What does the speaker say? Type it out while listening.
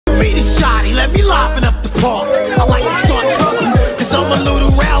let me liven up the park. I like to start trouble, cause I'm a little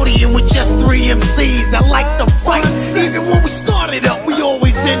rowdy, and with just 3 MCs that like to fight. Even when we started up, we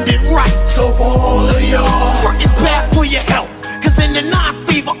always ended right. So for all of y'all, front is bad for your health, cause in the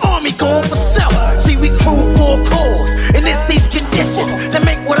non-fever army going for self. See, we crew for a cause, and it's these conditions that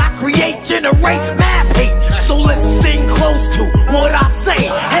make what I create generate mass hate. So let's sing close to what I say.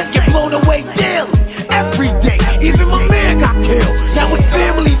 Heads get blown away daily, every day. Even my man got killed, now his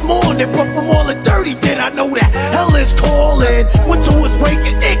family's mourning. But from all the dirty did I know that hell is calling. Went to his wake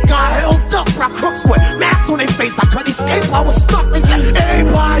and it got held up. Our crooks with masks on their face, I couldn't escape, I was stuck. They said,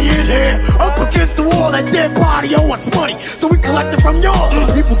 everybody in here, up against the wall, that dead body owe us money, so we collected from y'all.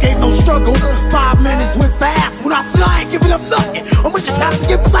 People gave no struggle, 5 minutes went fast. When I said I ain't giving up nothing, I'ma just have to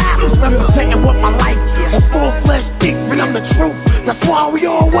get blasted. Representing what my life, a full-fledged thief, and I'm the truth. That's why we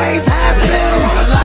always have been.